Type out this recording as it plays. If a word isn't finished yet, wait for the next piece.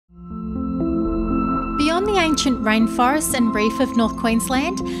On the ancient rainforests and reef of North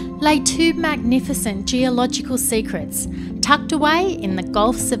Queensland lay two magnificent geological secrets tucked away in the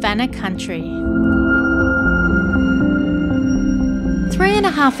Gulf Savannah country.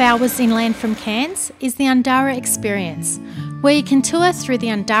 3.5 hours inland from Cairns is the Undara experience, where you can tour through the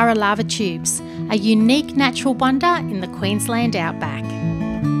Undara lava tubes, a unique natural wonder in the Queensland outback.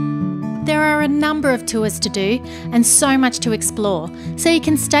 There are a number of tours to do and so much to explore, so you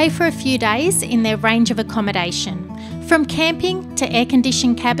can stay for a few days in their range of accommodation, from camping to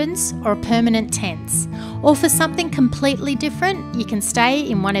air-conditioned cabins or permanent tents. Or for something completely different, you can stay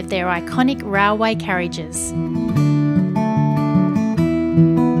in one of their iconic railway carriages.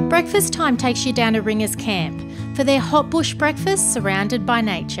 Breakfast time takes you down to Ringers Camp for their hot bush breakfast surrounded by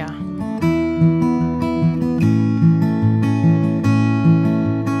nature.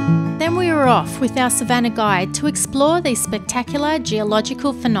 Then we were off with our Savannah guide to explore these spectacular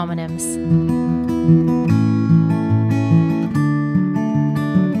geological phenomena.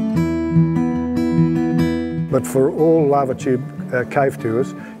 But for all lava tube cave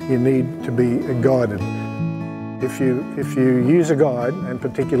tours, you need to be guided. If you use a guide, and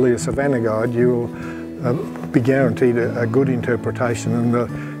particularly a Savannah guide, you will be guaranteed a good interpretation,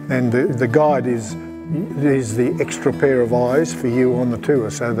 and the guide is the extra pair of eyes for you on the tour,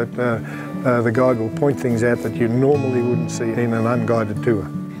 so that the guide will point things out that you normally wouldn't see in an unguided tour.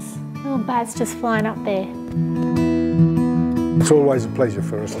 Little bat's just flying up there. It's always a pleasure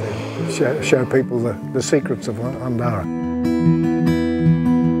for us to show people the secrets of Undara.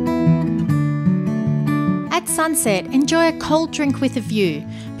 At sunset, enjoy a cold drink with a view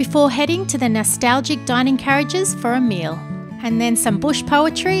before heading to the nostalgic dining carriages for a meal, and then some bush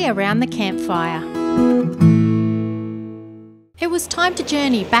poetry around the campfire. It was time to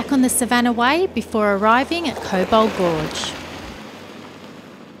journey back on the Savannah Way before arriving at Cobbold Gorge.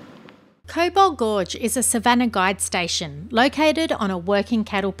 Cobbold Gorge is a Savannah guide station located on a working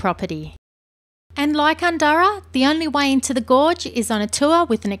cattle property. And like Undara, the only way into the gorge is on a tour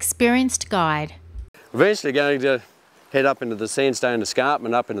with an experienced guide. Eventually going to head up into the sandstone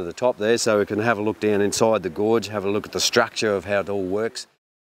escarpment up into the top there, so we can have a look down inside the gorge, have a look at the structure of how it all works.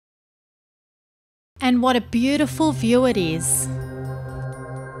 And what a beautiful view it is.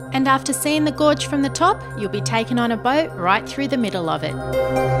 And after seeing the gorge from the top, you'll be taken on a boat right through the middle of it.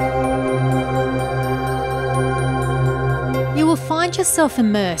 You will find yourself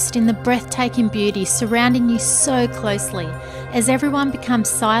immersed in the breathtaking beauty surrounding you so closely as everyone becomes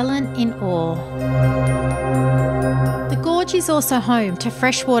silent in awe. The gorge is also home to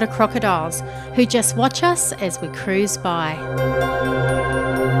freshwater crocodiles who just watch us as we cruise by.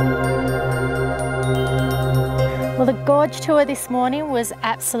 Well, the gorge tour this morning was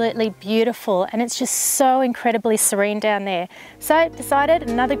absolutely beautiful, and it's just so incredibly serene down there. So decided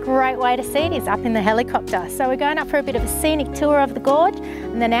another great way to see it is up in the helicopter. So we're going up for a bit of a scenic tour of the gorge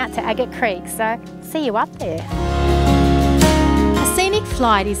and then out to Agate Creek. So see you up there. A scenic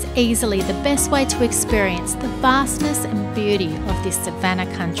flight is easily the best way to experience the vastness and beauty of this Savannah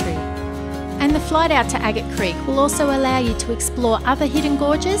country. And the flight out to Agate Creek will also allow you to explore other hidden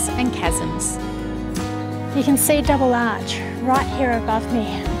gorges and chasms. You can see Double Arch right here above me,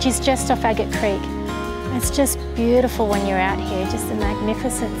 which is just off Agate Creek. It's just beautiful when you're out here, just the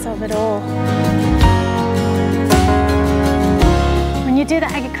magnificence of it all. When you do the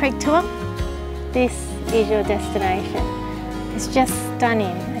Agate Creek tour, this is your destination. It's just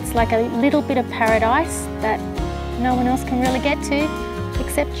stunning. It's like a little bit of paradise that no one else can really get to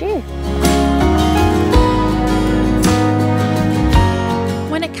except you.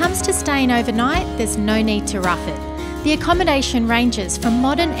 When it comes to staying overnight, there's no need to rough it. The accommodation ranges from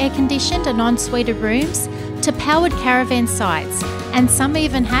modern air-conditioned and en-suite rooms to powered caravan sites, and some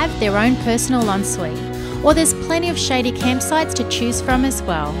even have their own personal ensuite. Or there's plenty of shady campsites to choose from as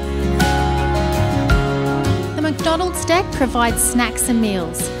well. The McDonald's deck provides snacks and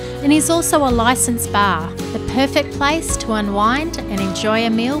meals, and is also a licensed bar, the perfect place to unwind and enjoy a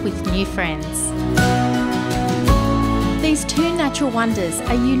meal with new friends. These two natural wonders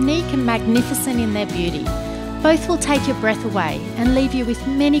are unique and magnificent in their beauty. Both will take your breath away and leave you with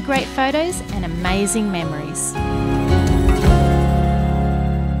many great photos and amazing memories.